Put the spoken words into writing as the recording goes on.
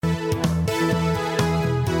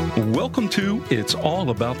Welcome to It's All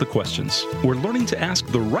About the Questions, where learning to ask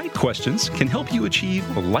the right questions can help you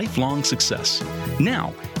achieve lifelong success.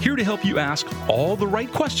 Now, here to help you ask all the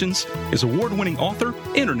right questions is award-winning author,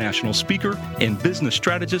 international speaker, and business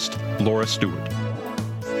strategist, Laura Stewart.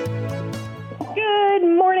 Good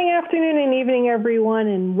morning, afternoon, and evening, everyone,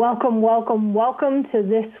 and welcome to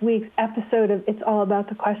this week's episode of It's All About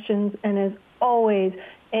the Questions. And as always,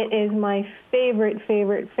 it is my favorite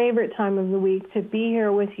time of the week to be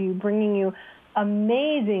here with you, bringing you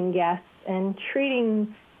amazing guests and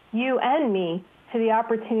treating you and me to the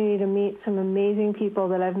opportunity to meet some amazing people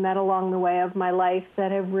that I've met along the way of my life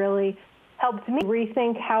that have really helped me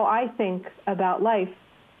rethink how I think about life.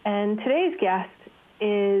 And today's guest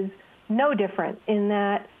is no different in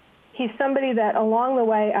that he's somebody that along the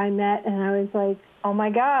way I met and I was like, oh my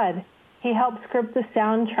God, he helped script the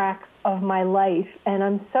soundtrack of my life. And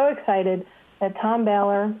I'm so excited that Tom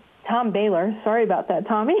Baylor, sorry about that,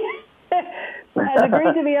 Tommy, has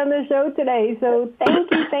agreed to be on the show today. So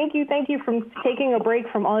thank you for taking a break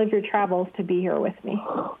from all of your travels to be here with me.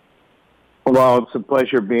 Well, it's a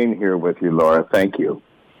pleasure being here with you, Laura. Thank you.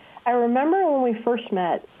 I remember when we first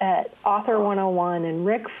met at Author 101 and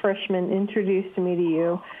Rick Frischman introduced me to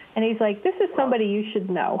you, and he's like, this is somebody you should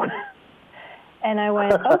know. And I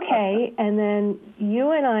went, okay. And then you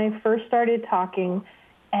and I first started talking,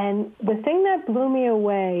 and the thing that blew me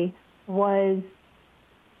away was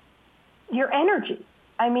your energy.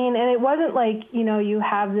 I mean, and it wasn't like, you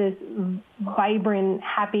have this vibrant,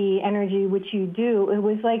 happy energy, which you do. It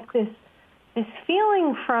was like this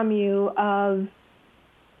feeling from you of,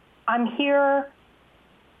 I'm here,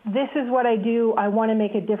 this is what I do, I want to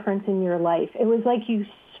make a difference in your life. It was like you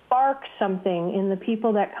spark something in the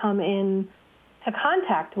people that come in to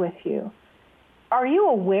contact with you. Are you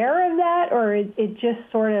aware of that, or it just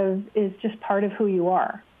sort of is just part of who you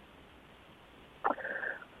are?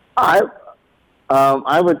 I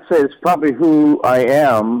would say it's probably who I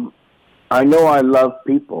am. I know I love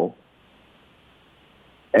people,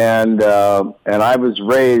 and I was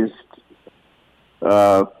raised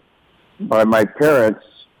by my parents,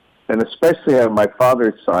 and especially on my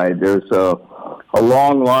father's side. There's a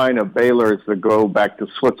long line of Baylors that go back to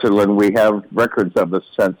Switzerland. We have records of this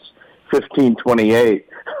since 1528.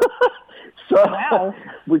 So wow.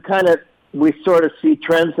 we sort of see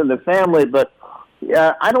trends in the family, but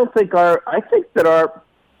yeah, I would say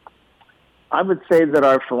that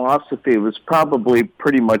our philosophy was probably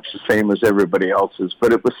pretty much the same as everybody else's,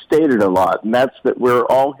 but it was stated a lot, and that's that we're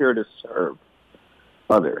all here to serve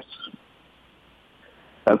others.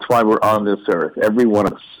 That's why we're on this earth, every one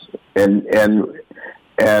of us.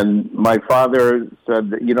 And my father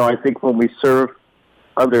said that, I think when we serve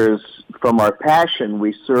others from our passion,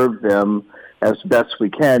 we serve them as best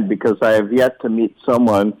we can, because I have yet to meet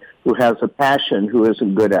someone who has a passion who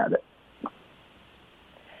isn't good at it.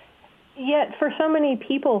 Yet for so many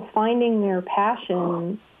people, finding their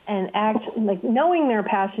passion and knowing their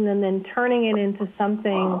passion and then turning it into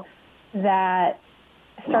something that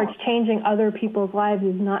starts changing other people's lives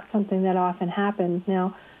is not something that often happens.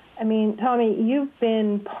 Now, I mean, Tommy, you've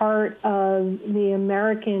been part of the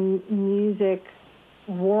American music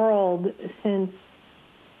world since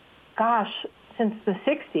the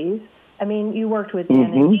 60s. I mean, you worked with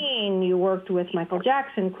Dan and Dean, you worked with Michael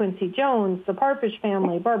Jackson, Quincy Jones, the Partridge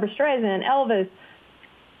Family, Barbra Streisand, Elvis,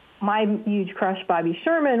 my huge crush, Bobby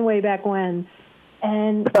Sherman, way back when.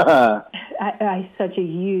 And I such a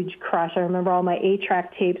huge crush. I remember all my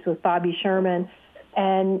 8-track tapes with Bobby Sherman.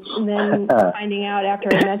 And then finding out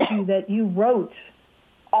after I met you that you wrote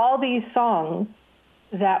all these songs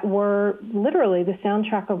that were literally the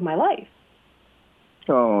soundtrack of my life.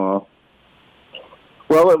 Oh.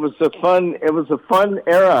 Well, it was a fun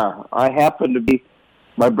era.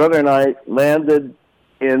 My brother and I landed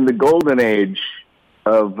in the golden age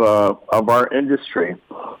of our industry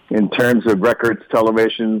in terms of records,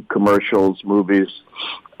 television, commercials, movies,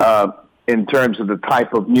 in terms of the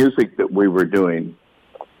type of music that we were doing.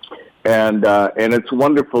 And it's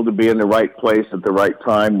wonderful to be in the right place at the right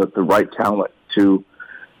time with the right talent to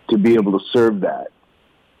be able to serve that.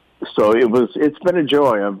 So it's been a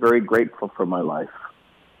joy. I'm very grateful for my life.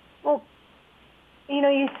 Well,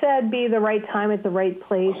 you said be the right time at the right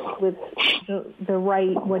place with the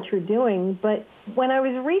right what you're doing. But when I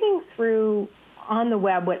was reading through on the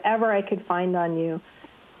web, whatever I could find on you,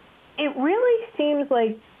 it really seems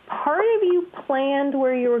like part of you planned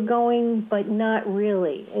where you were going, but not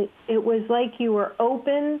really. It was like you were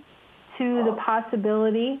open to the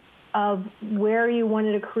possibility of where you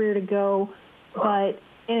wanted a career to go, but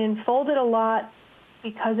it unfolded a lot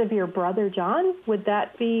because of your brother, John. Would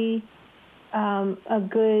that be a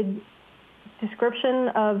good description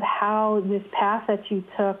of how this path that you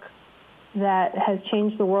took that has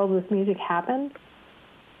changed the world with music happened?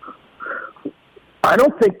 I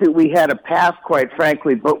don't think that we had a path, quite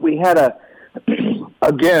frankly, but we had a,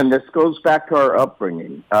 again, this goes back to our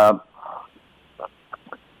upbringing.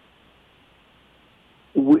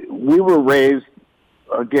 We were raised,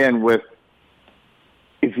 again, with,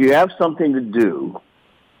 if you have something to do,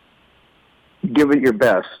 give it your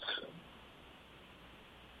best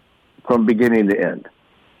from beginning to end.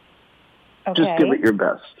 Okay. Just give it your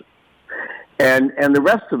best. And the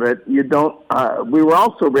rest of it, you don't, we were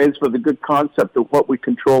also raised with a good concept of what we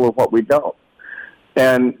control and what we don't.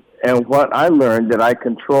 And what I learned that I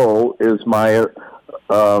control is my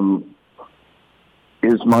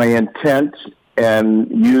intent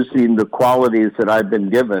and using the qualities that I've been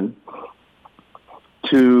given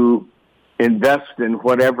to invest in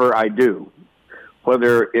whatever I do,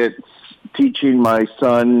 whether it's teaching my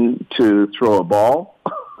son to throw a ball,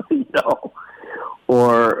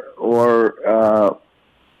 or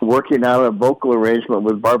working out a vocal arrangement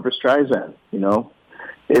with Barbra Streisand.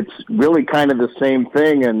 It's really kind of the same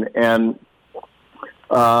thing, and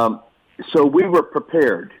so we were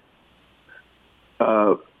prepared.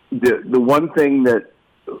 The one thing that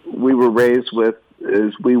we were raised with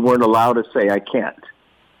is we weren't allowed to say, I can't.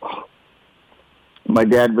 My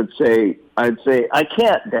dad would say, I'd say, I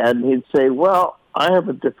can't, Dad. And he'd say, well, I have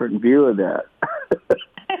a different view of that.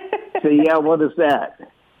 Say, yeah, what is that?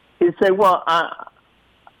 He'd say, well,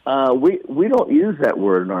 we don't use that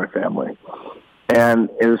word in our family. And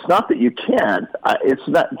it's not that you can't. It's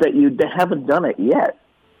not that you haven't done it yet.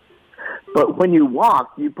 But when you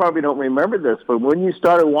walk, you probably don't remember this, but when you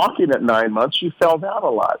started walking at 9 months, you fell down a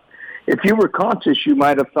lot. If you were conscious, you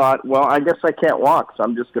might have thought, well, I guess I can't walk, so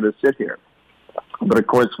I'm just going to sit here. But, of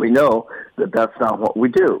course, we know that that's not what we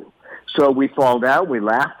do. So we fall down, we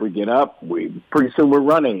laugh, we get up, pretty soon we're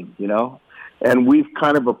running, And we've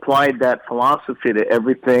kind of applied that philosophy to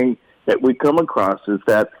everything that we come across, is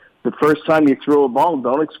that the first time you throw a ball,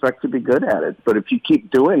 don't expect to be good at it. But if you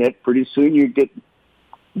keep doing it, pretty soon you get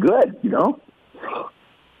good,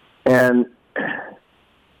 And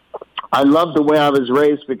I love the way I was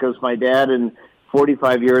raised because my dad, in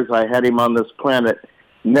 45 years I had him on this planet,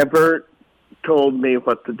 never told me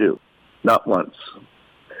what to do, not once.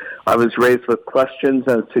 I was raised with questions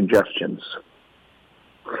and suggestions.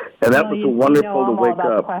 And that was wonderful to wake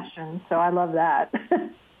up. Questions, so I love that.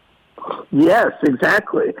 Yes,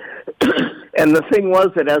 exactly. And the thing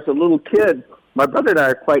was that as a little kid, my brother and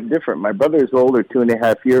I are quite different. My brother is older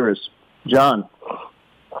 2.5 years, John.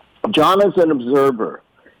 John is an observer.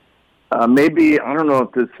 Maybe, I don't know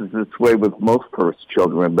if this is this way with most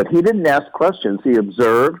children, but he didn't ask questions. He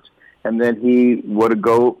observed, and then he would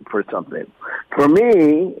go for something. For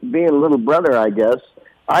me, being a little brother, I guess,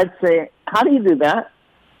 I'd say, how do you do that?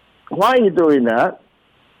 Why are you doing that?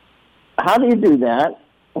 How do you do that?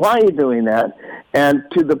 Why are you doing that? And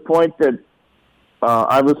to the point that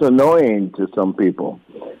I was annoying to some people,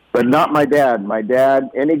 but not my dad. My dad,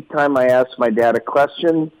 anytime I asked my dad a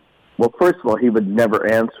question, well, first of all, he would never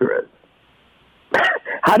answer it.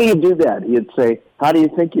 How do you do that? He'd say, how do you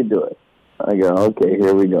think you do it? I go, okay,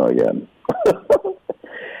 here we go again.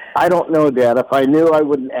 I don't know, Dad. If I knew, I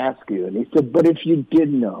wouldn't ask you. And he said, but if you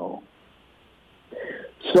did know.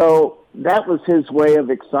 So that was his way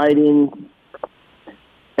of exciting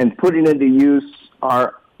and putting into use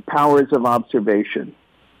our powers of observation.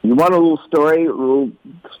 You want a little story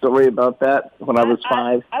about that when I was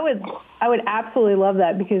 5? I would absolutely love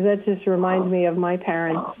that, because that just reminds me of my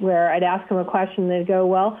parents, where I'd ask them a question, they'd go,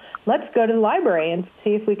 well, let's go to the library and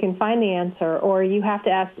see if we can find the answer, or you have to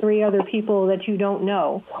ask 3 other people that you don't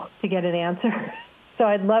know to get an answer. So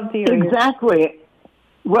I'd love to hear Exactly.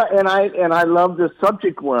 Well, and I love the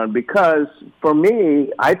subject one, because for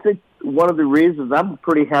me, I think one of the reasons I'm a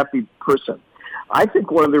pretty happy person. I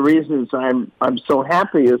think one of the reasons I'm so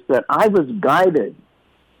happy is that I was guided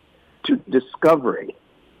to discovery.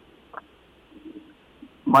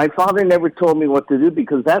 My father never told me what to do,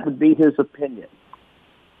 because that would be his opinion.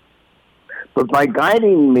 But by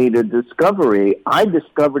guiding me to discovery, I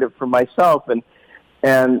discovered it for myself, and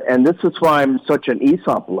this is why I'm such an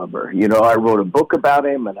Aesop lover. I wrote a book about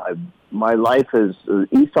him, and my life is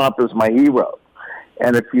Aesop is my hero.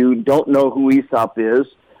 And if you don't know who Aesop is,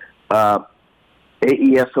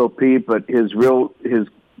 A-E-S-O-P, but his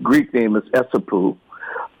Greek name is Aesopou.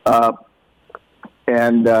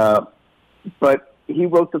 But he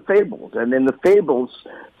wrote the fables, and in the fables,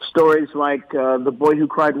 stories like The Boy Who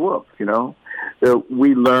Cried Wolf,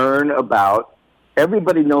 we learn about,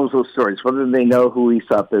 everybody knows those stories, whether they know who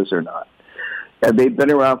Aesop is or not. And they've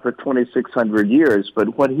been around for 2,600 years.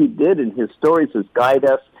 But what he did in his stories is guide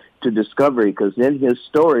us to discovery, because in his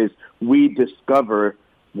stories, we discover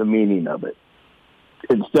the meaning of it.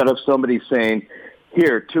 Instead of somebody saying,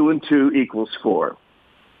 here, 2 and 2 equals 4,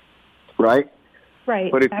 right?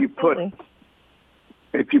 Right. But if absolutely.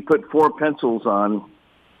 you put 4 pencils on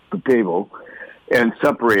the table and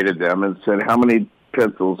separated them and said, how many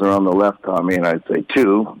pencils are on the left, Tommy? And I'd say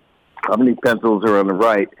 2. How many pencils are on the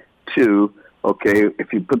right? 2. Okay,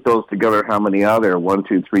 if you put those together, how many are there? 1,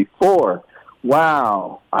 2, 3, 4.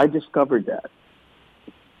 Wow, I discovered that.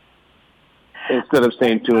 Instead of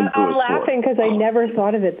saying 2 and 2 I'm is 4. laughing because I never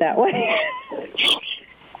thought of it that way.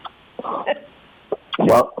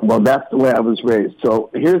 Well, that's the way I was raised.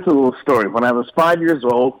 So here's a little story. When I was 5 years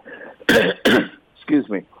old, excuse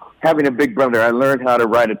me, having a big brother, I learned how to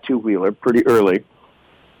ride a two-wheeler pretty early.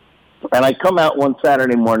 And I come out one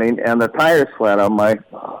Saturday morning, and the tire's flat on my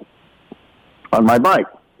bike.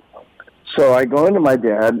 So I go into my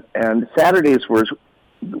dad, and Saturdays were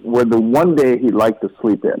the one day he liked to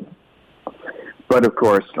sleep in. But, of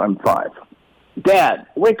course, I'm 5. Dad,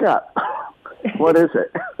 wake up. What is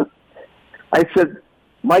it? I said,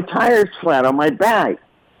 my tire's flat on my bike.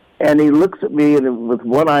 And he looks at me and with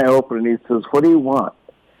one eye open, and he says, what do you want?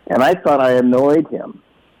 And I thought I annoyed him.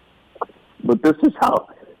 But this is how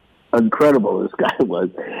incredible this guy was.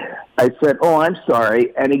 I said, oh, I'm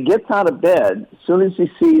sorry. And he gets out of bed. As soon as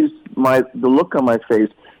he sees the look on my face,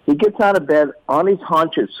 he gets out of bed on his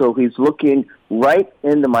haunches, so he's looking right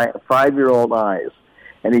into my 5-year-old eyes.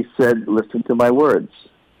 And he said, listen to my words.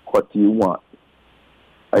 What do you want?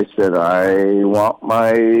 I said, I want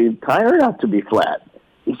my tire not to be flat.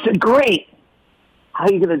 He said, great. How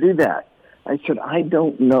are you going to do that? I said, I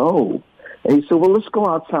don't know. And he said, well, let's go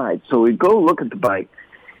outside. So we go look at the bike.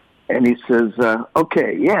 And he says,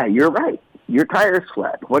 okay, yeah, you're right. Your tire's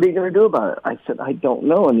flat. What are you going to do about it? I said, I don't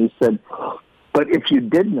know. And he said, but if you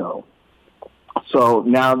did know. So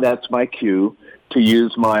now that's my cue to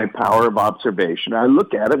use my power of observation. I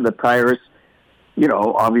look at it, and the tire's,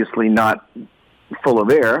 obviously not full of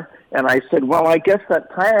air. And I said, well, I guess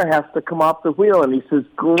that tire has to come off the wheel. And he says,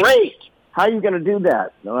 great. How are you going to do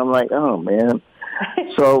that? And I'm like, oh, man.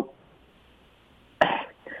 So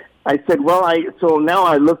I said, so now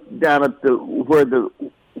I look down at where the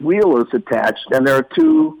wheel is attached, and there are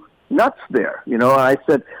 2 nuts there, and I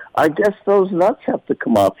said, I guess those nuts have to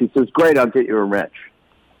come off. He says, great, I'll get you a wrench.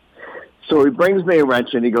 So he brings me a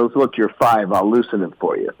wrench, and he goes, look, you're 5, I'll loosen it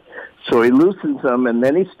for you. So he loosens them, and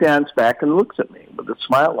then he stands back and looks at me with a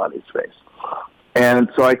smile on his face. And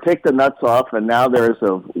so I take the nuts off, and now there's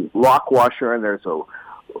a lock washer, and there's a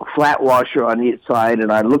flat washer on each side,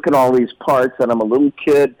 and I look at all these parts, and I'm a little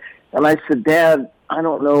kid, and I said, Dad, I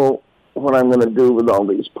don't know what I'm going to do with all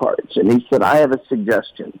these parts. And he said, I have a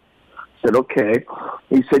suggestion. I said, okay.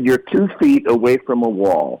 He said, you're 2 feet away from a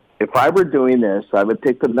wall. If I were doing this, I would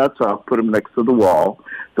take the nuts off, put them next to the wall,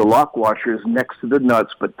 the lock washers next to the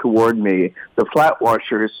nuts but toward me, the flat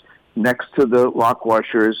washers next to the lock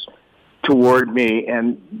washers toward me,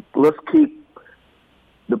 and let's keep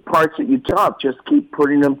the parts that you chop, just keep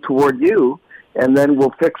putting them toward you, and then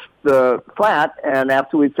we'll fix the flat, and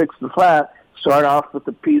after we fix the flat, start off with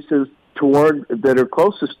the pieces that are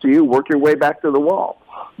closest to you, work your way back to the wall.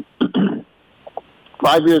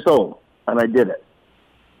 5 years old, and I did it.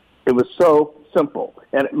 It was so simple,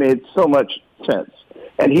 and it made so much sense.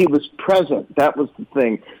 And he was present. That was the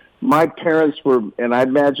thing. My parents were, and I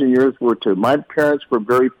imagine yours were too, my parents were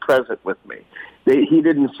very present with me. He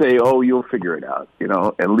didn't say, oh, you'll figure it out,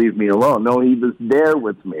 and leave me alone. No, he was there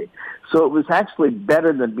with me. So it was actually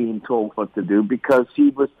better than being told what to do, because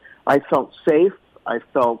I felt safe. I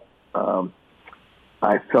felt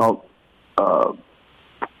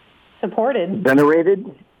supported,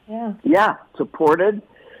 venerated. Yeah, supported,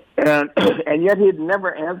 and yet he'd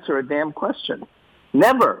never answer a damn question,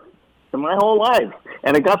 never in my whole life,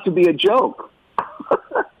 and it got to be a joke.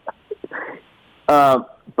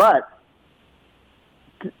 But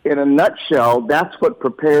in a nutshell, that's what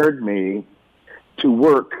prepared me to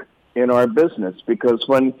work in our business, because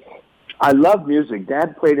when I love music,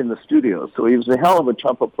 Dad played in the studio, so he was a hell of a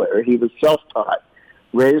trumpet player. He was self-taught,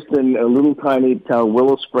 raised in a little tiny town,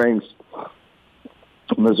 Willow Springs,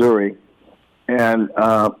 Missouri, and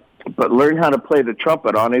but learned how to play the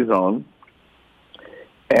trumpet on his own,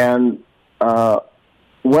 and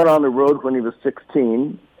went on the road when he was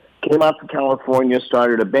 16, came out to California,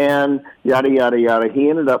 started a band, yada, yada, yada. He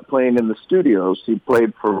ended up playing in the studios. He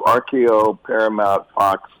played for RKO, Paramount,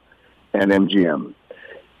 Fox, and MGM.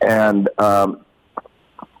 And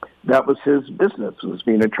that was his business, was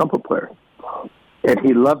being a trumpet player. And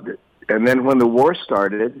he loved it. And then when the war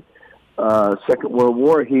started, Second World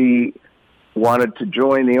War, he wanted to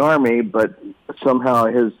join the Army, but somehow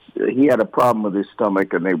he had a problem with his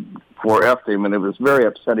stomach, and they 4F'd him, and it was very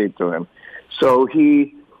upsetting to him. So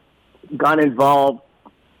he got involved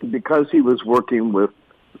because he was working with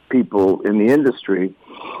people in the industry.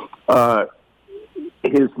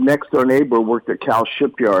 His next-door neighbor worked at Cal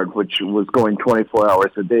Shipyard, which was going 24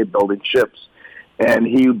 hours a day building ships, and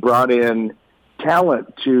he brought in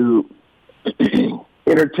talent to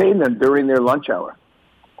entertain them during their lunch hour.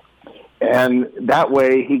 And that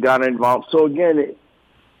way he got involved. So again,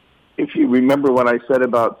 if you remember what I said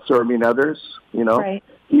about serving others, right.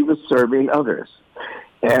 He was serving others.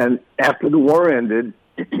 And after the war ended,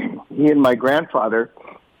 he and my grandfather,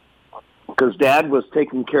 because Dad was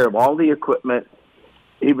taking care of all the equipment,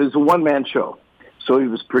 he was a one-man show. So he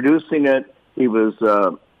was producing it. He was,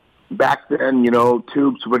 back then,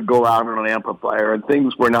 tubes would go out on an amplifier, and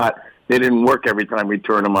things they didn't work every time we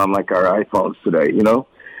turned them on like our iPhones today,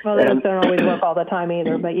 Well, they don't always work all the time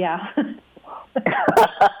either, but yeah.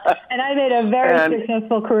 And I made a very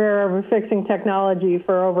successful career over fixing technology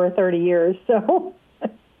for over 30 years, so.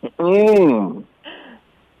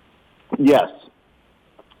 Yes.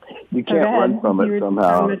 You can't run from it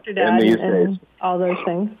somehow in these days. All those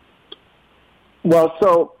things.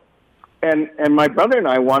 Well, and my brother and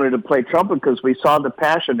I wanted to play trumpet because we saw the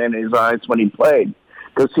passion in his eyes when he played,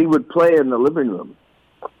 because he would play in the living room.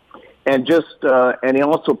 And and he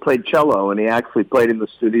also played cello, and he actually played in the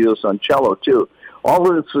studios on cello too. All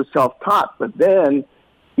of this was self-taught, but then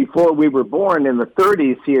before we were born in the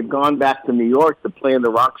 30s, he had gone back to New York to play in the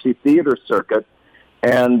Roxy Theater circuit,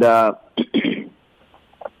 and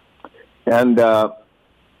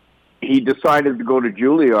he decided to go to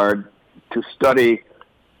Juilliard to study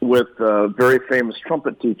with a very famous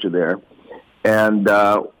trumpet teacher there. And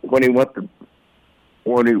when he went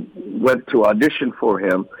to audition for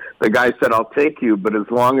him, the guy said, "I'll take you, but as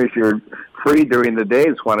long as you're free during the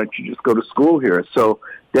days, why don't you just go to school here?" So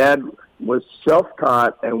Dad was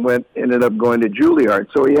self-taught and ended up going to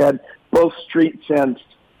Juilliard. So he had both street sense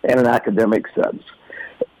and an academic sense.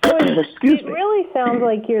 It really sounds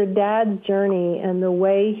like your dad's journey and the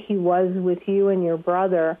way he was with you and your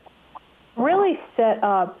brother really set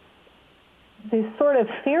up this sort of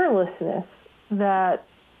fearlessness that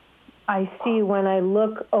I see when I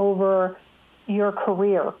look over your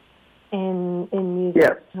career in music,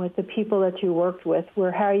 yes, with the people that you worked with,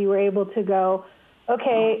 where how you were able to go,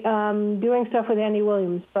 okay, doing stuff with Andy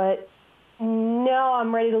Williams, but no,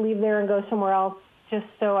 I'm ready to leave there and go somewhere else just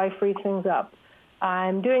so I free things up.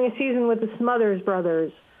 I'm doing a season with the Smothers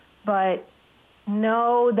Brothers, but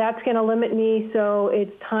no, that's going to limit me, so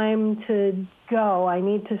it's time to go. I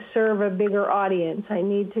need to serve a bigger audience. I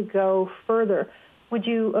need to go further. Would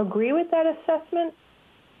you agree with that assessment,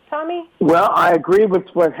 Tommy? Well, I agree with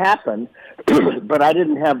what happened, but I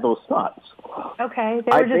didn't have those thoughts. Okay,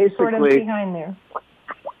 they were just sort of behind there.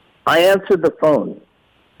 I answered the phone.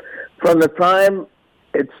 From the time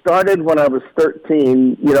it started when I was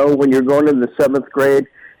 13, when you're going into the 7th grade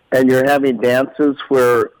and you're having dances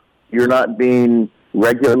where you're not being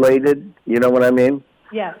regulated, you know what I mean?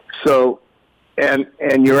 Yeah. So, and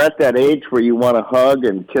you're at that age where you want to hug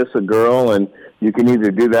and kiss a girl, and you can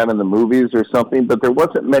either do that in the movies or something, but there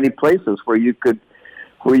wasn't many places where you could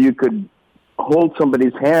hold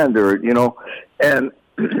somebody's hand and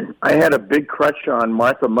I had a big crush on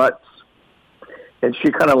Martha Mutz, and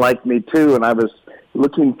she kind of liked me too, and I was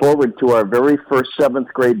looking forward to our very first 7th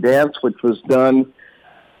grade dance, which was done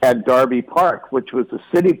at Darby Park, which was a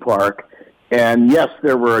city park. And yes,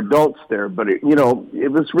 there were adults there, but it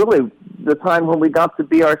was really the time when we got to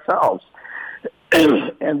be ourselves.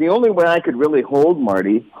 And the only way I could really hold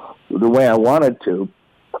Marty the way I wanted to,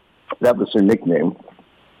 that was her nickname,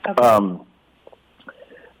 okay,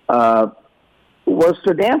 was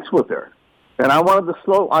to dance with her. And I wanted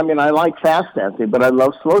to I like fast dancing, but I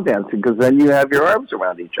love slow dancing because then you have your arms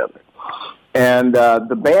around each other. And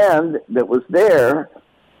the band that was there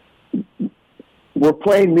were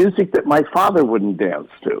playing music that my father wouldn't dance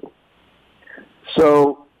to.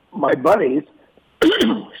 So my buddies,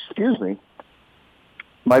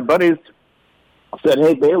 my buddies said,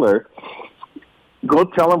 "Hey, Baylor, go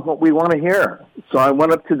tell them what we want to hear." So I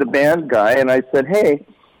went up to the band guy and I said, "Hey,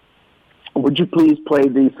 would you please play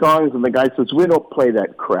these songs?" And the guy says, "We don't play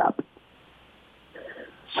that crap."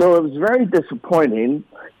 So it was very disappointing.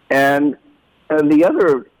 And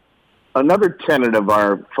another tenet of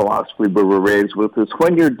our philosophy we were raised with is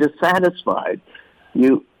when you're dissatisfied,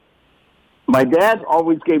 my dad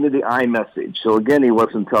always gave me the I message. So again, he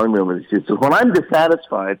wasn't telling me what he said. So when I'm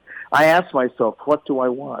dissatisfied, I ask myself, what do I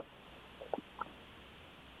want?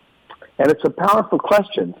 And it's a powerful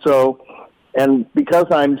question. So, and because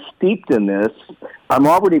I'm steeped in this, I'm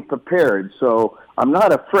already prepared. So I'm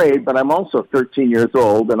not afraid, but I'm also 13 years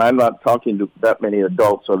old, and I'm not talking to that many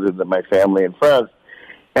adults other than my family and friends.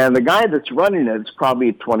 And the guy that's running it is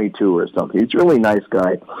probably 22 or something. He's a really nice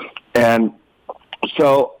guy. And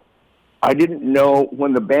so I didn't know,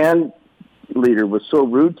 when the band leader was so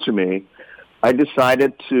rude to me, I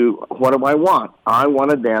decided to, what do I want? I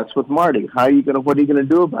want to dance with Marty. What are you going to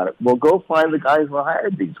do about it? Well, go find the guys who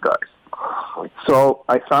hired these guys. So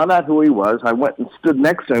I found out who he was. I went and stood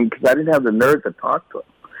next to him because I didn't have the nerve to talk to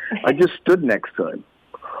him. I just stood next to him.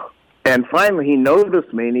 And finally he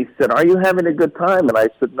noticed me and he said, "Are you having a good time?" And I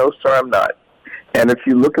said, "No, sir, I'm not. And if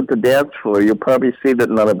you look at the dance floor, you'll probably see that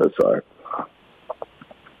none of us are."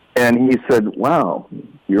 And he said, "Wow,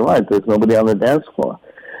 you're right. There's nobody on the dance floor."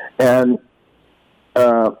 And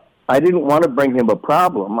I didn't want to bring him a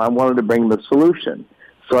problem. I wanted to bring him a solution.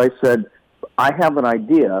 So I said, "I have an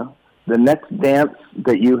idea. The next dance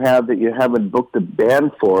that you haven't booked a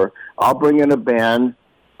band for, I'll bring in a band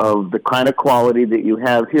of the kind of quality that you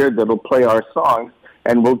have here that'll play our songs,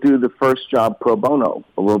 and we'll do the first job pro bono."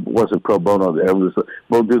 Well, it wasn't pro bono there.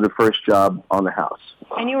 We'll do the first job on the house.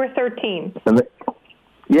 And you were 13.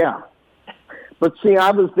 Yeah. But see,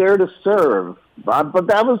 I was there to serve.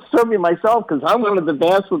 But I was serving myself because I wanted to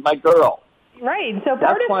dance with my girl. Right. So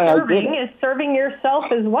part of serving is serving yourself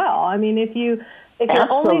as well. I mean, if you're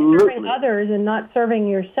only serving others and not serving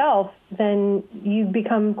yourself, then you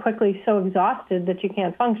become quickly so exhausted that you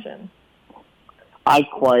can't function. I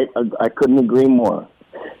couldn't agree more.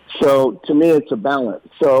 So to me, it's a balance.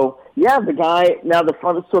 So yeah, the guy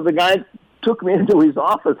took me into his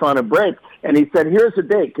office on a break and he said, "Here's a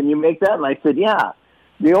date. Can you make that?" And I said, "Yeah."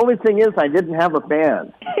 The only thing is I didn't have a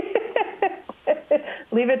band.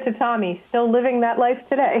 Leave it to Tommy, still living that life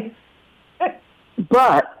today.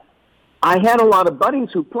 But I had a lot of buddies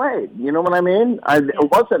who played. You know what I mean?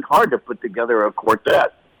 It wasn't hard to put together a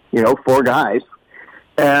quartet, 4 guys.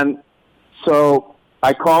 And so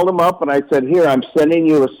I called them up and I said, "Here, I'm sending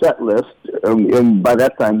you a set list." And by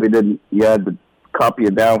that time, you had to copy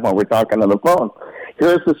it down while we're talking on the phone.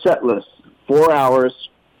 "Here's the set list, 4 hours.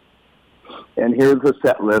 And here's the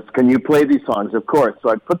set list. Can you play these songs?" Of course. So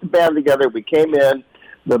I put the band together. We came in.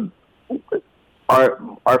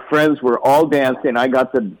 Our friends were all dancing. I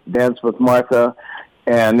got to dance with Martha,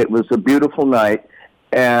 and it was a beautiful night.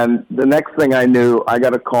 And the next thing I knew, I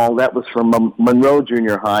got a call. That was from Monroe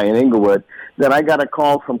Junior High in Inglewood. Then I got a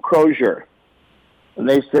call from Crozier. And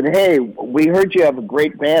they said, "Hey, we heard you have a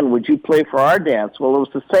great band. Would you play for our dance?" Well, it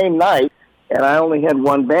was the same night, and I only had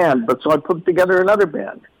one band. But so I put together another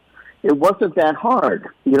band. It wasn't that hard,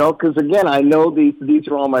 because, again, I know these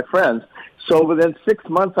are all my friends. So within 6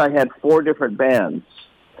 months, I had 4 different bands.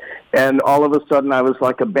 And all of a sudden, I was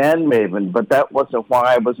like a band maven. But that wasn't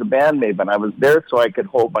why I was a band maven. I was there so I could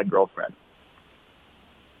hold my girlfriend.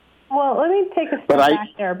 Well, let me take a step back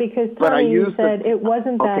there, because Tony said it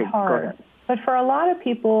wasn't that hard. But for a lot of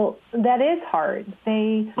people, that is hard.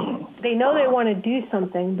 They know they want to do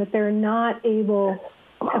something, but they're not able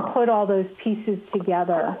to put all those pieces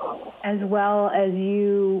together as well as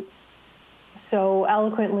you so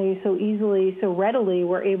eloquently, so easily, so readily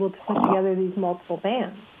were able to put together these multiple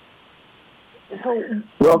bands. So,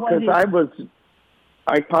 well, because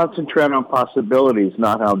I concentrate on possibilities,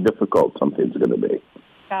 not how difficult something's going to be.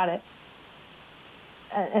 Got it.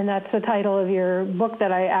 And that's the title of your book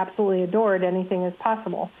that I absolutely adored, Anything is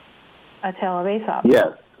Possible, A Tale of Aesop.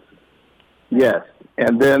 Yes.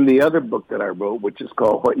 And then the other book that I wrote, which is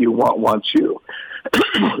called What You Want Wants You,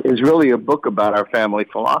 is really a book about our family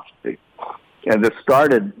philosophy. And it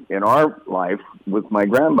started in our life with my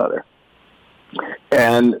grandmother.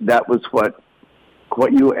 And that was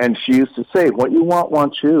and she used to say, "What you want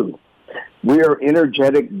wants you." We are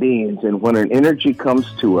energetic beings, and when an energy comes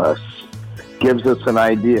to us, gives us an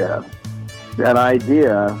idea, that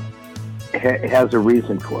idea has a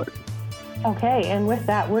reason for it. Okay, and with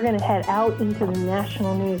that, we're going to head out into the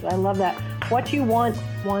national news. I love that. What you want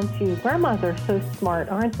wants you. Grandmas are so smart,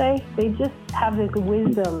 aren't they? They just have this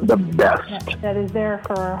wisdom. The best. That is there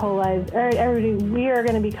for our whole lives. Everybody, we are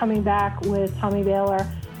going to be coming back with Tommy Baylor.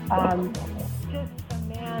 Just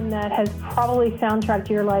a man that has probably soundtracked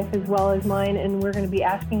your life as well as mine, and we're going to be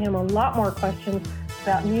asking him a lot more questions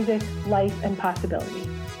about music, life, and possibilities.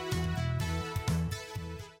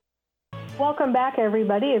 Welcome back,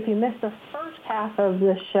 everybody. If you missed the first half of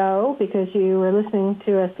the show because you were listening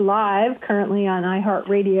to us live, currently on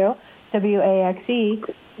iHeartRadio, WAXE,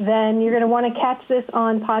 then you're going to want to catch this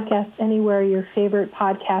on podcast anywhere your favorite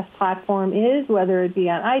podcast platform is, whether it be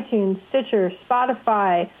on iTunes, Stitcher,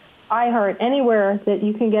 Spotify, iHeart, anywhere that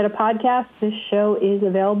you can get a podcast. This show is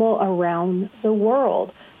available around the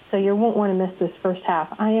world, so you won't want to miss this first half.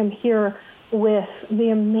 I am here with the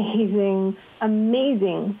amazing,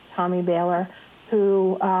 amazing Tommy Baylor,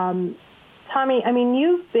 who, Tommy, I mean,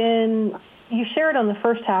 you shared on the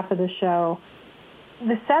first half of the show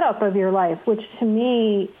the setup of your life, which to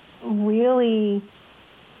me really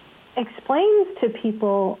explains to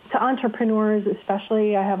people, to entrepreneurs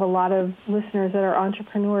especially, I have a lot of listeners that are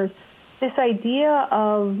entrepreneurs, this idea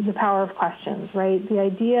of the power of questions, right? The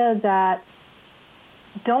idea that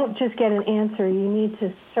don't just get an answer. You need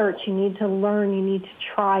to search. You need to learn. You need to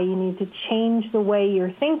try. You need to change the way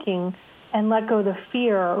you're thinking and let go of the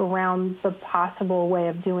fear around the possible way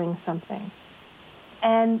of doing something.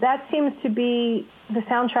 And that seems to be the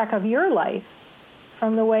soundtrack of your life,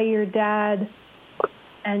 from the way your dad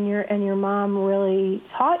and your mom really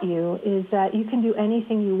taught you, is that you can do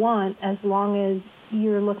anything you want as long as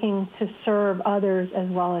you're looking to serve others as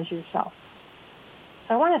well as yourself.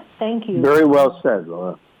 So I want to thank you. Very well said,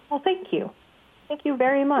 Laura. Well, thank you. Thank you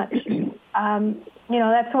very much.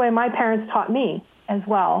 That's the way my parents taught me as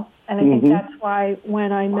well. And I think that's why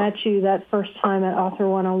when I met you that first time at Author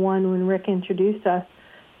 101, when Rick introduced us,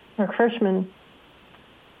 Rick Hirschman,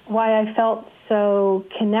 why I felt so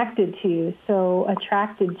connected to you, so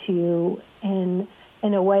attracted to you in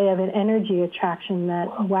a way of an energy attraction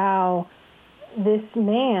that, wow, this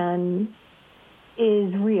man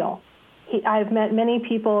is real. I've met many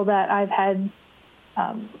people that I've had,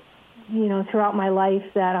 throughout my life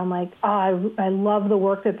that I'm like, oh, I love the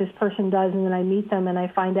work that this person does, and then I meet them and I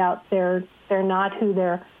find out they're not who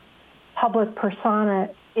their public persona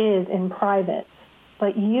is in private.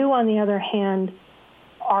 But you, on the other hand,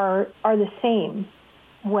 are the same,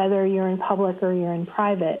 whether you're in public or you're in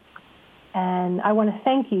private. And I want to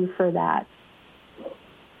thank you for that.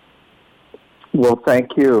 Well,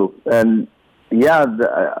 thank you. And yeah,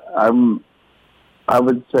 I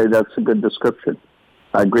would say that's a good description.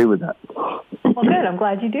 I agree with that. Well, good. I'm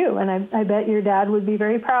glad you do. And I bet your dad would be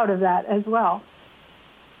very proud of that as well.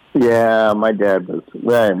 Yeah, my dad was,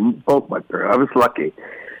 both my parents. I was lucky,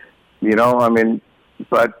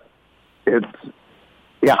 but it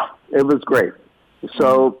was great.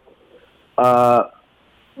 So now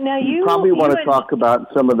you probably want to talk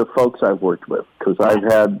about some of the folks I've worked with, because I've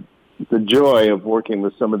had the joy of working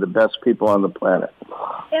with some of the best people on the planet.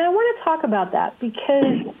 And I want to talk about that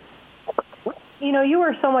because, you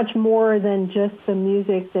are so much more than just the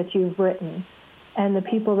music that you've written and the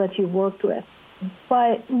people that you've worked with.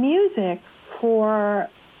 But music for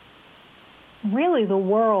really the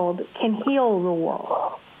world can heal the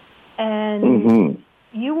world. And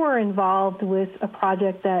you were involved with a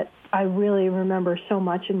project that I really remember so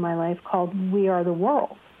much in my life called We Are the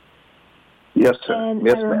World. Yes, sir. And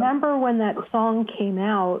yes, I remember when that song came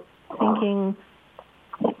out thinking,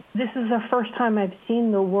 this is the first time I've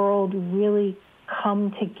seen the world really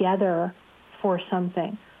come together for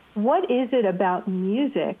something. What is it about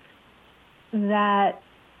music that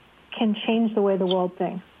can change the way the world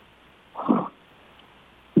thinks?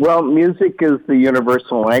 Well, music is the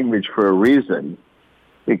universal language for a reason,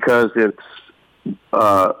 because it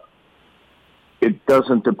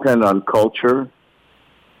doesn't depend on culture,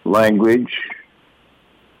 language,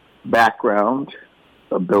 background,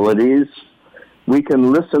 abilities. We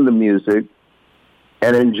can listen to music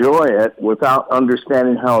and enjoy it without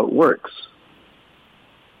understanding how it works.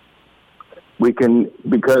 We can,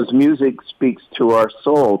 because music speaks to our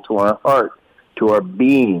soul, to our heart, to our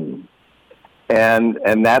being.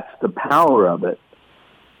 And that's the power of it.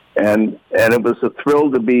 And it was a thrill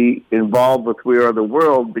to be involved with We Are the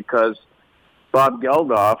World, because Bob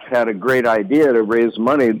Geldof had a great idea to raise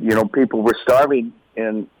money. People were starving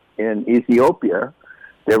in Ethiopia.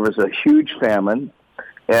 There was a huge famine,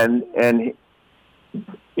 and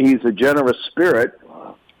he's a generous spirit,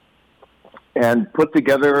 and put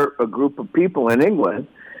together a group of people in England,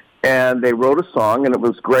 and they wrote a song, and it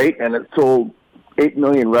was great, and it sold 8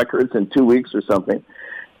 million records in 2 weeks or something.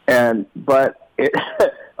 But it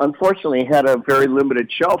unfortunately had a very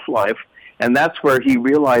limited shelf life, and that's where he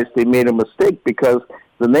realized they made a mistake, because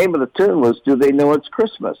the name of the tune was Do They Know It's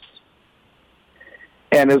Christmas?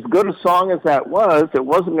 And as good a song as that was, it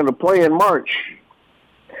wasn't going to play in March.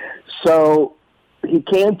 So he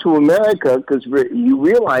came to America because he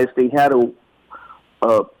realized he had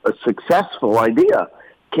a successful idea.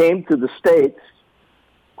 Came to the States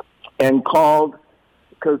and called,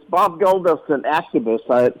 because Bob Geldof's an activist.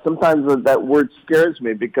 Sometimes that word scares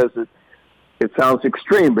me because it sounds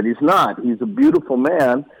extreme, but he's not. He's a beautiful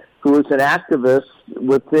man who is an activist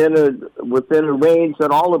within a range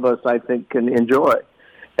that all of us, I think, can enjoy.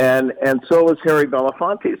 And so was Harry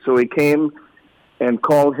Belafonte. So he came and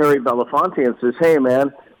called Harry Belafonte and says, "Hey,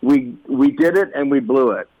 man, we did it and we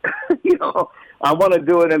blew it. I want to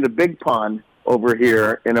do it in the big pond over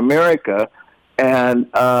here in America, and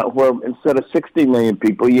where instead of 60 million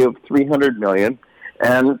people, you have 300 million."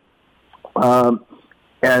 And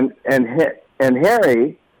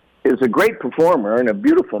Harry is a great performer and a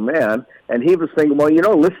beautiful man, and he was thinking, well,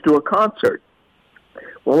 let's do a concert.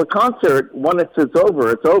 Well, a concert, once it's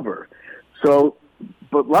over, it's over. So,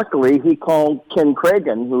 but luckily, he called Ken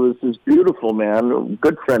Cragen, who is this beautiful man, a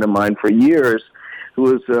good friend of mine for years,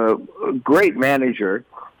 who is a great manager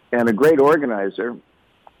and a great organizer.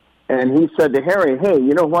 And he said to Harry, "Hey,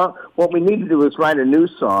 you know what? What we need to do is write a new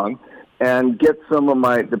song and get some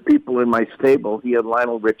of the people in my stable." He had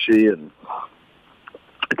Lionel Richie and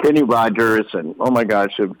Kenny Rogers, and oh my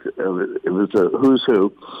gosh, it was a who's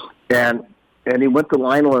who. And he went to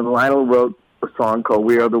Lionel, and Lionel wrote a song called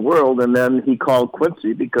 "We Are the World," and then he called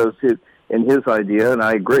Quincy because in his idea, and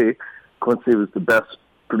I agree, Quincy was the best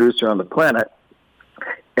producer on the planet.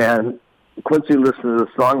 And Quincy listened to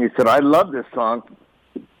the song. He said, "I love this song,"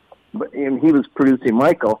 and he was producing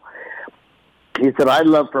Michael. He said, "I'd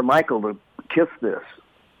love for Michael to kiss this."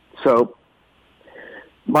 So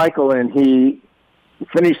Michael and he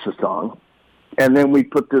finished the song, and then we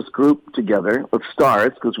put this group together of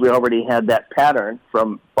stars because we already had that pattern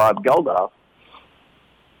from Bob Geldof.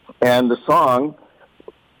 And the song,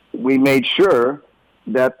 we made sure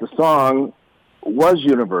that the song was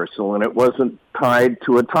universal and it wasn't tied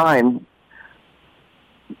to a time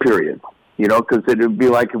period, because it would be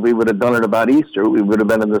like if we would have done it about Easter, we would have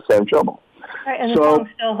been in the same trouble. Right, and the song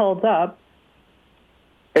still holds up.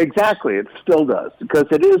 Exactly, it still does, because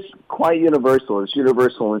it is quite universal. It's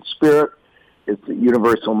universal in spirit, it's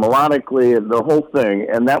universal melodically, and the whole thing.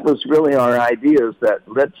 And that was really our idea, is that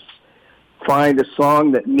let's find a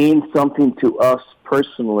song that means something to us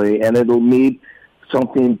personally, and it'll mean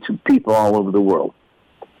something to people all over the world.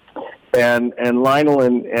 And Lionel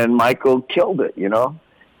and Michael killed it,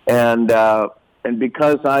 And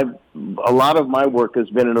because a lot of my work has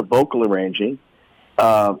been in a vocal arranging,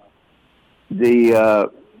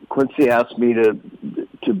 Quincy asked me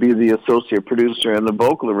to be the associate producer and the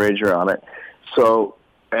vocal arranger on it. So,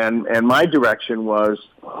 and my direction was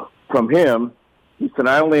from him. He said,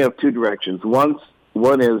 "I only have two directions. One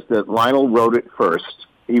is that Lionel wrote it first.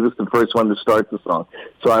 He was the first one to start the song.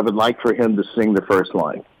 So I would like for him to sing the first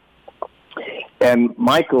line. And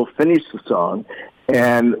Michael finished the song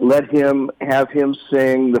and let him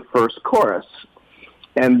sing the first chorus.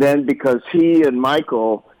 And then because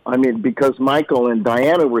Michael and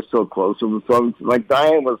Diana were so close, it was like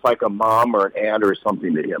Diana was like a mom or an aunt or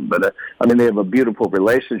something to him. But they have a beautiful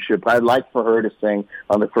relationship. I'd like for her to sing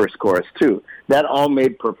on the first chorus too. That all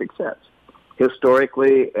made perfect sense,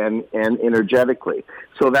 historically and energetically.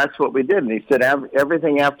 So that's what we did. And he said,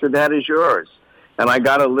 "Everything after that is yours." And I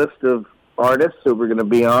got a list of artists who were going to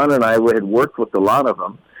be on, and I had worked with a lot of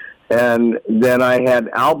them. And then I had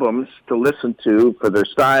albums to listen to for their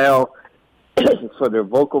style, for their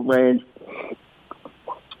vocal range.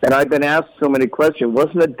 And I've been asked so many questions.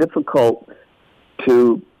 Wasn't it difficult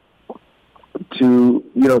to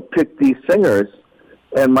pick these singers?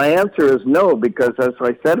 And my answer is no, because as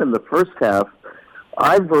I said in the first half,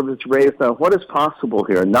 I was raised on what is possible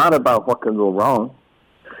here, not about what can go wrong.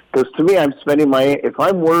 Because to me, if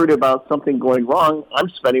I'm worried about something going wrong, I'm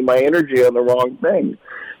spending my energy on the wrong thing.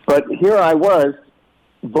 But here I was,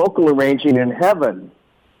 vocal arranging in heaven,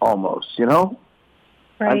 almost,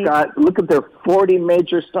 Right. look at there, 40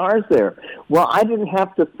 major stars there. Well, I didn't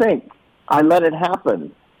have to think. I let it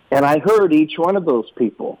happen. And I heard each one of those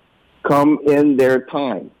people come in their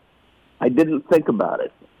time. I didn't think about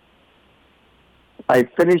it. I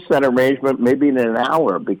finished that arrangement maybe in an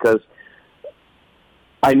hour because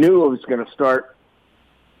I knew it was going to start.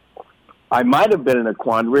 I might have been in a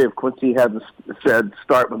quandary if Quincy hadn't said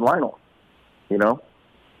start with Lionel.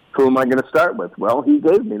 Who am I going to start with? Well, he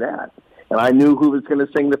gave me that. And I knew who was going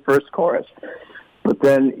to sing the first chorus. But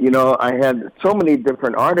then, I had so many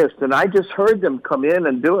different artists, and I just heard them come in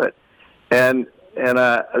and do it. And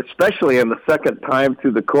especially in the second time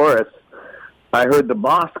through the chorus, I heard the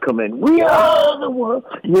boss come in. "We are the world."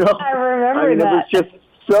 I remember that. It was just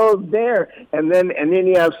so there. And then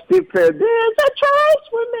you have Steve Perry. "There's a choice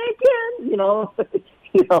we're making."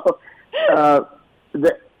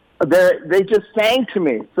 They just sang to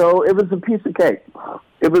me. So it was a piece of cake.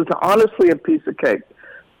 It was honestly a piece of cake.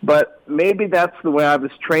 But maybe that's the way I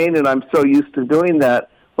was trained, and I'm so used to doing that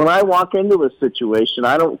when I walk into a situation,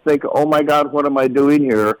 I don't think, oh, my God, what am I doing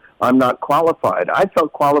here? I'm not qualified. I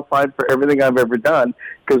felt qualified for everything I've ever done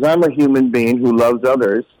because I'm a human being who loves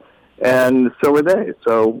others, and so are they.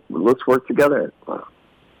 So let's work together. Do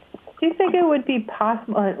you think it would be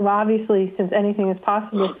possible, well, obviously, since anything is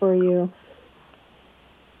possible for you,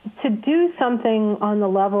 to do something on the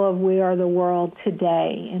level of We Are the World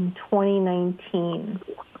today in 2019?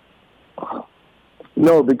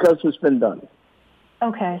 No, because it's been done.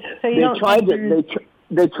 Okay. So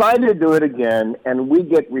they tried to do it again, and we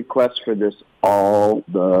get requests for this all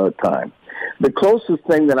the time. The closest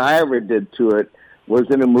thing that I ever did to it was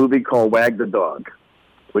in a movie called Wag the Dog,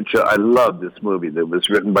 which I love this movie that was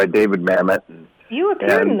written by David Mamet. You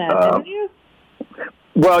appeared in that, didn't you?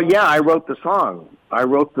 Well, yeah, I wrote the song. I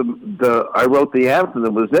wrote the anthem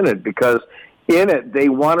that was in it because in it they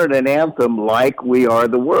wanted an anthem like We Are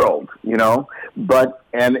the World, you know. But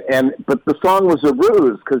the song was a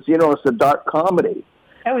ruse because it's a dark comedy.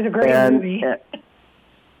 That was a great movie.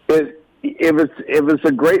 It was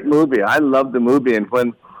a great movie. I loved the movie, and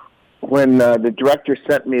when the director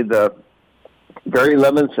sent me Barry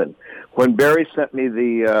Levinson, when Barry sent me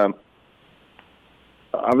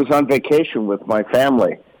I was on vacation with my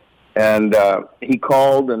family, and he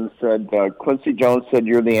called and said, Quincy Jones said,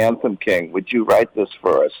 you're the anthem king. Would you write this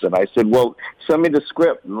for us? And I said, well, send me the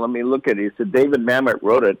script and let me look at it. He said, David Mamet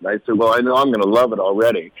wrote it. And I said, well, I know I'm going to love it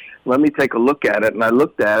already. Let me take a look at it. And I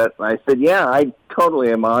looked at it, and I said, yeah, I totally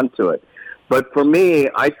am onto it. But for me,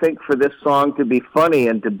 I think for this song to be funny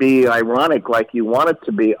and to be ironic like you want it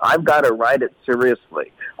to be, I've got to write it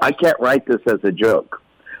seriously. I can't write this as a joke.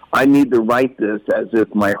 I need to write this as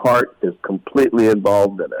if my heart is completely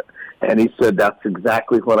involved in it. And he said, that's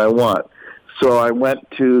exactly what I want. So I went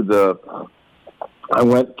to the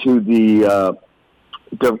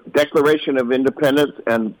Declaration of Independence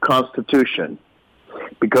and Constitution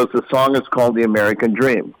because the song is called The American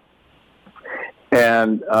Dream.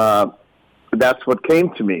 And that's what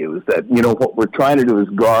came to me. It was that, what we're trying to do is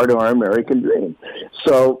guard our American dream.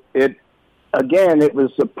 So it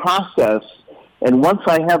was a process. And once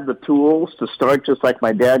I have the tools to start, just like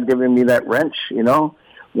my dad giving me that wrench,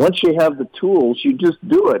 once you have the tools, you just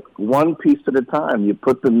do it one piece at a time. You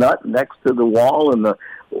put the nut next to the wall and the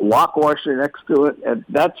lock washer next to it. And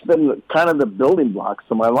that's been kind of the building blocks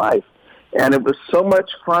of my life. And it was so much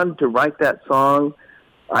fun to write that song.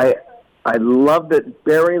 I loved it.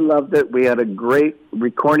 Barry loved it. We had a great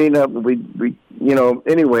recording of it.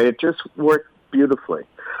 Anyway, it just worked beautifully.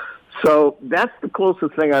 So that's the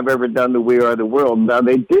closest thing I've ever done to We Are the World. Now,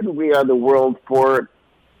 they did We Are the World for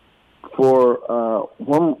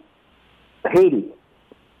Haiti.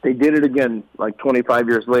 They did it again like 25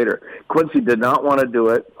 years later. Quincy did not want to do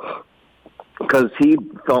it because he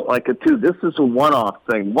felt like it too. This is a one-off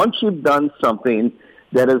thing. Once you've done something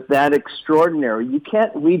that is that extraordinary, you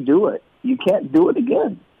can't redo it. You can't do it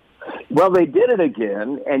again. Well, they did it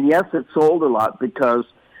again, and yes, it sold a lot because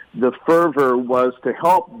the fervor was to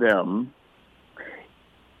help them.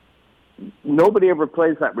 Nobody ever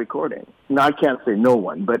plays that recording. Now, I can't say no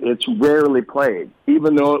one, but it's rarely played,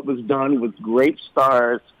 even though it was done with great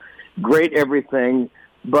stars, great everything,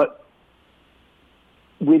 but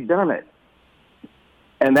we've done it.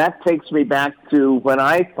 And that takes me back to when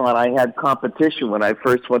I thought I had competition when I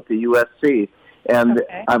first went to USC. And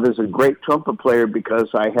okay. I was a great trumpet player because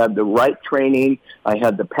I had the right training, I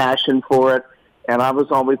had the passion for it, and I was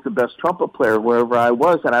always the best trumpet player wherever I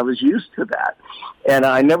was, and I was used to that. And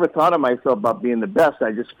I never thought of myself about being the best.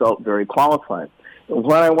 I just felt very qualified. And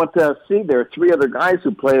when I went to SC, there are 3 other guys who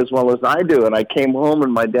play as well as I do, and I came home,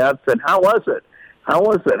 and my dad said, how was it? How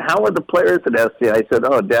was it? How were the players at SC? I said,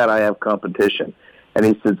 oh, Dad, I have competition. And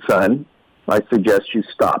he said, son, I suggest you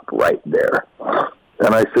stop right there.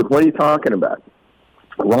 And I said, what are you talking about?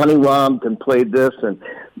 Ronnie Rompton played this, and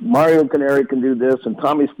Mario Canary can do this, and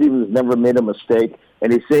Tommy Stevens never made a mistake.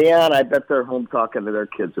 And he said, yeah, and I bet they're home talking to their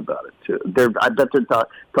kids about it, too. I bet they're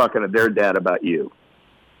talking to their dad about you.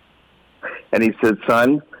 And he said,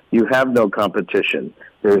 son, you have no competition.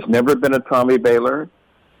 There's never been a Tommy Baylor.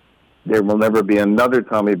 There will never be another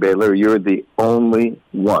Tommy Baylor. You're the only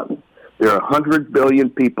one. There are 100 billion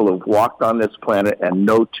people who have walked on this planet, and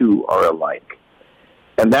no two are alike.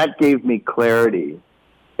 And that gave me clarity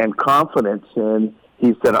and confidence in,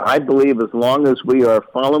 he said, I believe as long as we are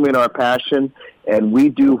following our passion and we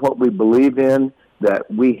do what we believe in, that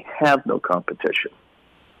we have no competition.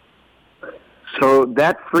 So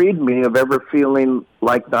that freed me of ever feeling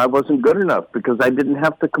like I wasn't good enough because I didn't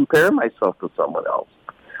have to compare myself to someone else.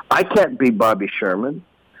 I can't be Bobby Sherman.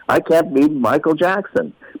 I can't be Michael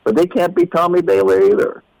Jackson. But they can't be Tommy Baylor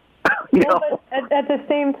either. But at the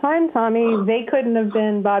same time, Tommy, they couldn't have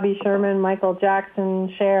been Bobby Sherman, Michael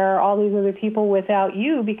Jackson, Cher, all these other people without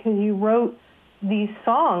you, because you wrote these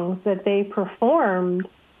songs that they performed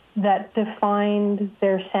that defined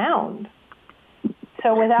their sound.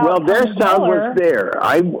 So without their sound was there.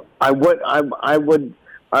 I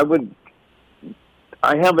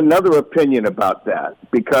have another opinion about that,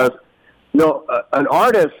 because an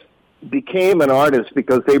artist became an artist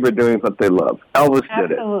because they were doing what they love. Elvis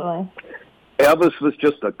did it. Absolutely. Elvis was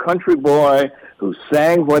just a country boy who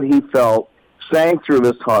sang what he felt, sang through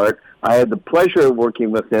his heart. I had the pleasure of working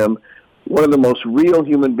with him. One of the most real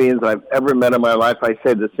human beings I've ever met in my life. I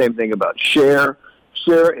say the same thing about Cher.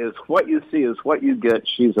 Cher is what you see is what you get.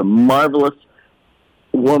 She's a marvelous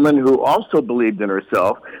woman who also believed in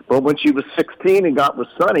herself, but when she was 16 and got with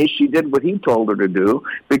Sonny, she did what he told her to do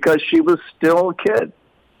because she was still a kid.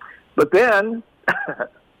 But then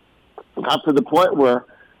got to the point where,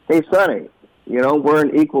 hey, Sonny, we're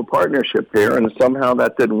in equal partnership here, and somehow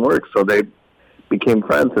that didn't work, so they became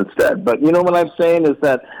friends instead. But what I'm saying is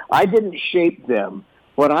that I didn't shape them.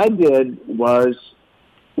 What I did was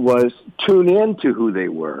tune in to who they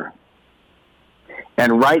were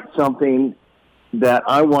and write something that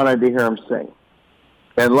I wanted to hear them sing.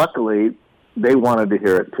 And luckily, they wanted to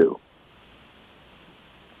hear it too.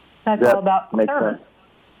 That's all about service.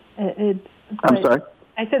 I'm sorry?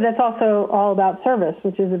 I said that's also all about service,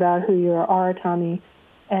 which is about who you are, Tommy.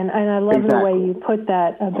 And I love the way you put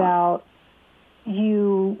that about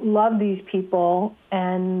you love these people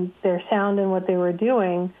and their sound and what they were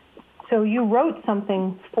doing, so you wrote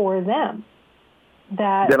something for them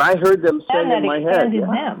that I heard them sing in my head.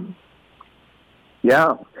 Them.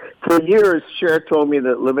 Yeah. For years, Cher told me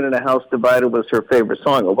that Living in a House Divided was her favorite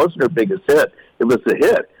song. It wasn't her biggest hit. It was a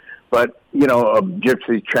hit. But,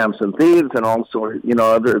 Gypsy Tramps and Thieves and also,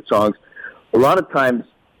 other songs, a lot of times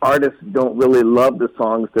artists don't really love the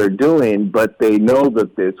songs they're doing, but they know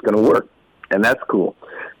that it's going to work. And that's cool.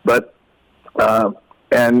 But,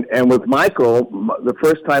 and with Michael, the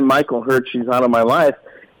first time Michael heard She's Out of My Life,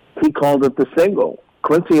 he called it the single.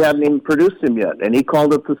 Quincy hadn't even produced him yet, and he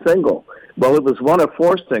called it the single. Well, it was one of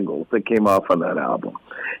 4 singles that came off on that album.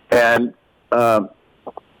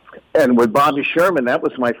 And with Bobby Sherman, that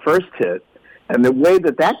was my first hit. And the way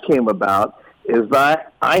that came about is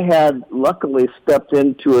that I had luckily stepped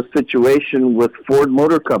into a situation with Ford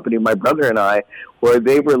Motor Company, my brother and I, where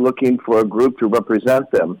they were looking for a group to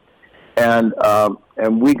represent them. And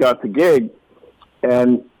we got the gig,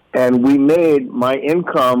 and we made, my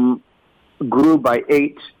income grew by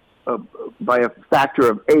a factor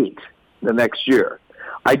of 8 the next year.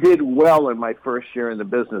 I did well in my first year in the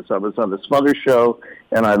business. I was on the Smothers Show,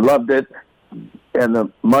 and I loved it, and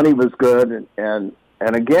the money was good, and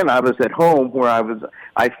again, I was at home where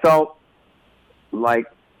I felt like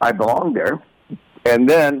I belonged there. And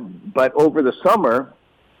then, but over the summer,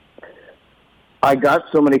 I got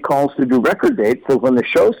so many calls to do record dates that when the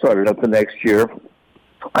show started up the next year,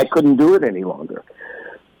 I couldn't do it any longer.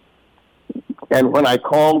 And when I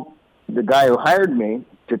called the guy who hired me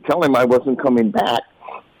to tell him I wasn't coming back,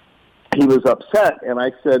 he was upset. And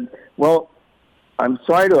I said, well, I'm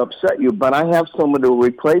sorry to upset you, but I have someone to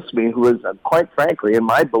replace me who is, quite frankly, in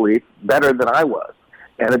my belief, better than I was.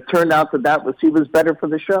 And it turned out that he was better for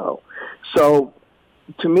the show. So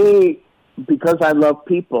to me, because I love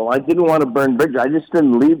people, I didn't want to burn bridges. I just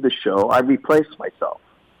didn't leave the show. I replaced myself.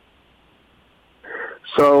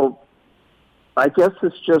 So I guess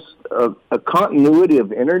it's just a continuity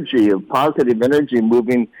of energy, of positive energy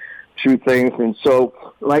moving through things. And so,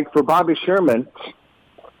 like for Bobby Sherman,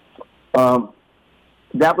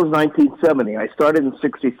 that was 1970. I started in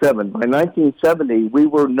 67. By 1970, we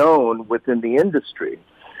were known within the industry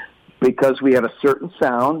because we had a certain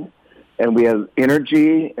sound and we had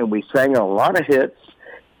energy and we sang a lot of hits.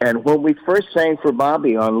 And when we first sang for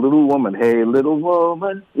Bobby on Little Woman, Hey, Little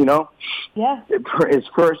Woman, yeah, his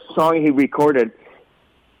first song he recorded,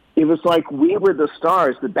 it was like we were the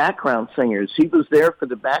stars, the background singers. He was there for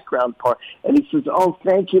the background part. And he says, oh,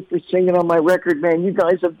 thank you for singing on my record, man. You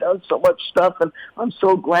guys have done so much stuff, and I'm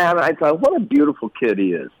so glad. I thought, what a beautiful kid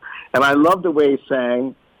he is. And I loved the way he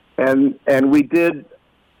sang. And we did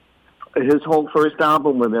his whole first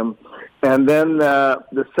album with him. And then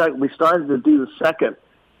we started to do the second.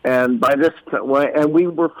 And by this and we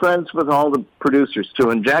were friends with all the producers too.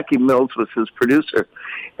 And Jackie Mills was his producer.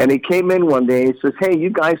 And he came in one day and he says, hey, you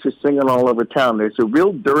guys are singing all over town. There's a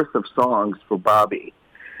real dearth of songs for Bobby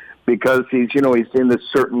because he's in this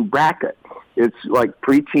certain bracket. It's like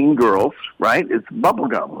preteen girls, right? It's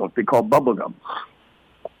bubblegum, what they call bubblegum.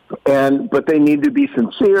 But they need to be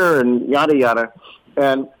sincere and yada, yada.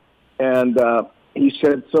 And he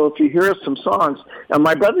said, so if you hear some songs, and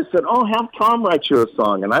my brother said, oh, have Tom write you a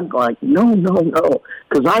song. And I'm going, no,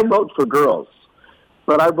 because I wrote for girls.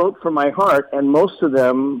 But I wrote for my heart, and most of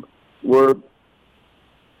them were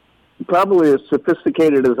probably as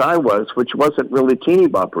sophisticated as I was, which wasn't really teeny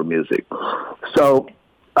bopper music. So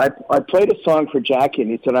I played a song for Jackie,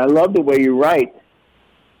 and he said, I love the way you write.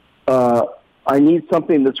 I need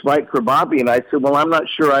something that's right for Bobby. And I said, well, I'm not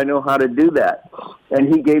sure I know how to do that.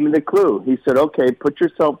 And he gave me the clue. He said, okay, put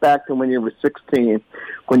yourself back to when you were 16,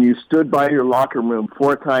 when you stood by your locker room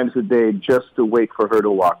 4 times a day just to wait for her to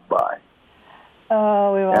walk by.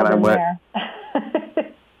 Oh, we've all been there.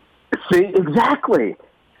 See, exactly.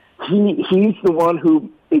 He's the one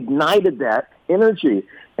who ignited that energy.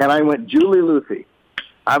 And I went, Julie Luthi.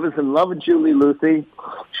 I was in love with Julie Luthi.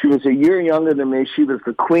 She was a year younger than me. She was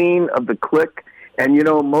the queen of the clique. And, you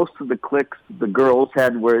know, most of the cliques the girls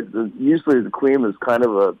had where usually the queen was kind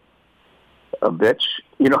of a bitch,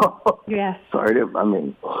 you know? Yes.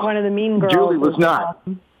 One of the mean girls. Julie was not.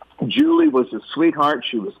 Awesome. Julie was a sweetheart.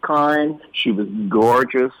 She was kind. She was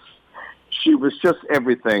gorgeous. She was just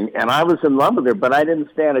everything. And I was in love with her, but I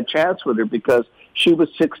didn't stand a chance with her because she was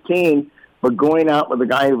 16, but going out with a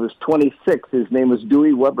guy who was 26. His name was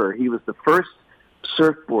Dewey Weber. He was the first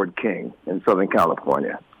surfboard king in Southern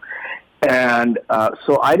California. And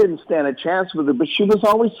so I didn't stand a chance with her, but she was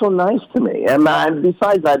always so nice to me. And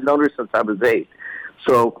besides, I'd known her since I was 8.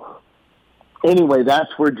 So anyway,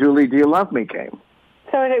 that's where Julie, Do You Love Me came.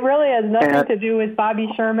 So it really has nothing to do with Bobby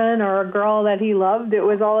Sherman or a girl that he loved. It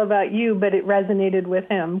was all about you, but it resonated with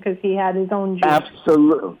him because he had his own juice.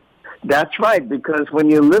 Absolutely. That's right, because when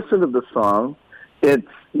you listen to the song, it's,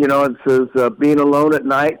 you know, it says, being alone at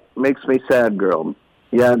night makes me sad, girl.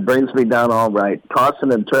 Yeah, it brings me down all right.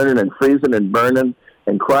 Tossing and turning and freezing and burning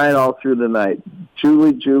and crying all through the night.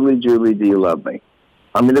 Julie, Julie, Julie, do you love me?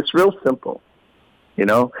 I mean, it's real simple. You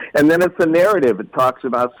know, and then it's a narrative. It talks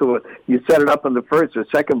about, so you set it up in the first. The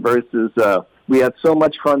second verse is, we had so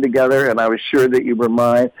much fun together, and I was sure that you were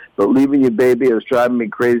mine, but leaving you, baby, is driving me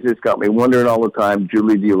crazy. It's got me wondering all the time,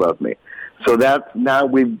 Julie, do you love me? So that's, now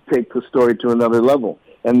we take the story to another level.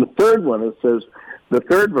 And the third one, it says, the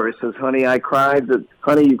third verse says, honey, you cried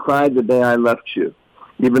the day I left you,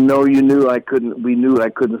 even though we knew I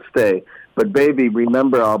couldn't stay. But baby,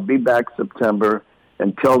 remember, I'll be back September.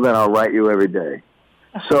 Until then, I'll write you every day.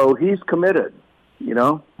 So he's committed, you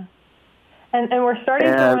know? And we're starting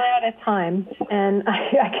to run out of time. And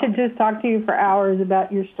I could just talk to you for hours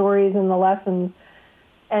about your stories and the lessons.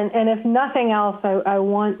 And if nothing else, I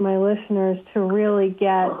want my listeners to really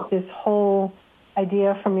get this whole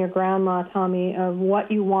idea from your grandma, Tommy, of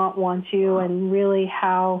what you wants you, and really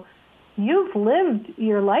how you've lived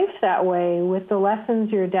your life that way with the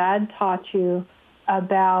lessons your dad taught you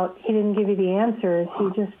about. He didn't give you the answers. He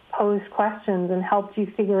just posed questions and helped you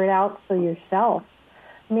figure it out for yourself.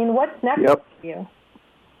 I mean, what's next for you?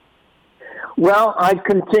 Well, I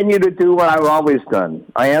continue to do what I've always done.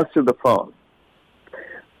 I answer the phone.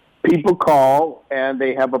 People call, and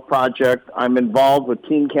they have a project. I'm involved with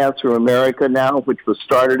Teen Cancer America now, which was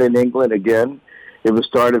started in England again. It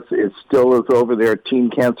still is over there,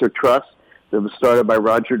 Teen Cancer Trust. It was started by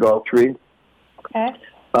Roger Daltrey. Okay.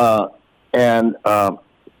 And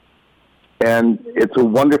it's a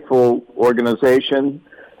wonderful organization,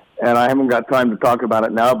 and I haven't got time to talk about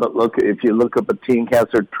it now, but if you look up at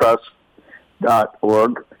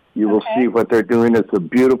teencancertrust.org, you will see what they're doing. It's a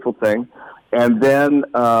beautiful thing. And then,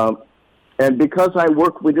 and because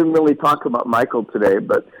we didn't really talk about Michael today,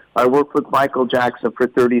 but I worked with Michael Jackson for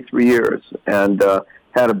 33 years and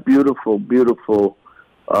had a beautiful, beautiful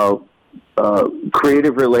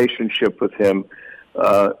creative relationship with him.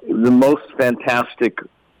 The most fantastic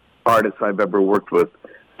artist I've ever worked with.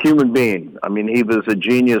 Human being. I mean, he was a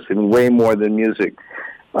genius in way more than music.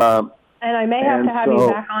 And I may have to have you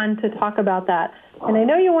back on to talk about that. And I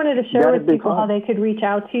know you wanted to share with people how they could reach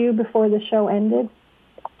out to you before the show ended.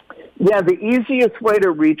 Yeah, the easiest way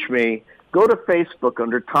to reach me, go to Facebook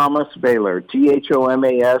under Thomas Baehler,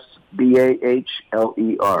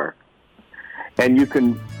 ThomasBaehler. And you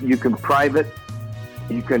can private,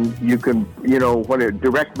 you can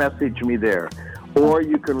direct message me there. Or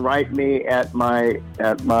you can write me at my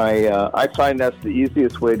I find that's the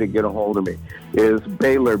easiest way to get a hold of me, is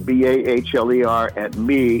Baehler, Bahler, at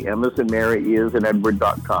me, M as in Mary, E as in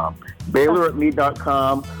Edward.com. Baehler at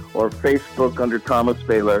me.com or Facebook under Thomas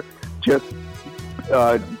Baehler. Just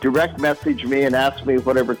direct message me and ask me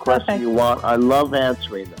whatever question you want. I love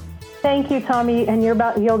answering them. Thank you, Tommy, and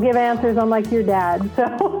you'll give answers unlike your dad.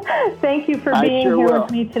 So thank you for being here with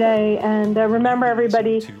me today. And remember,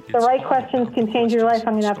 everybody, the right questions can change your life.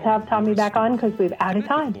 I'm going to have Tommy back on because we've out of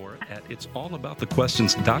time. At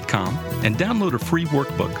it'sallaboutthequestions.com and download a free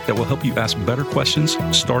workbook that will help you ask better questions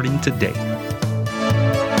starting today.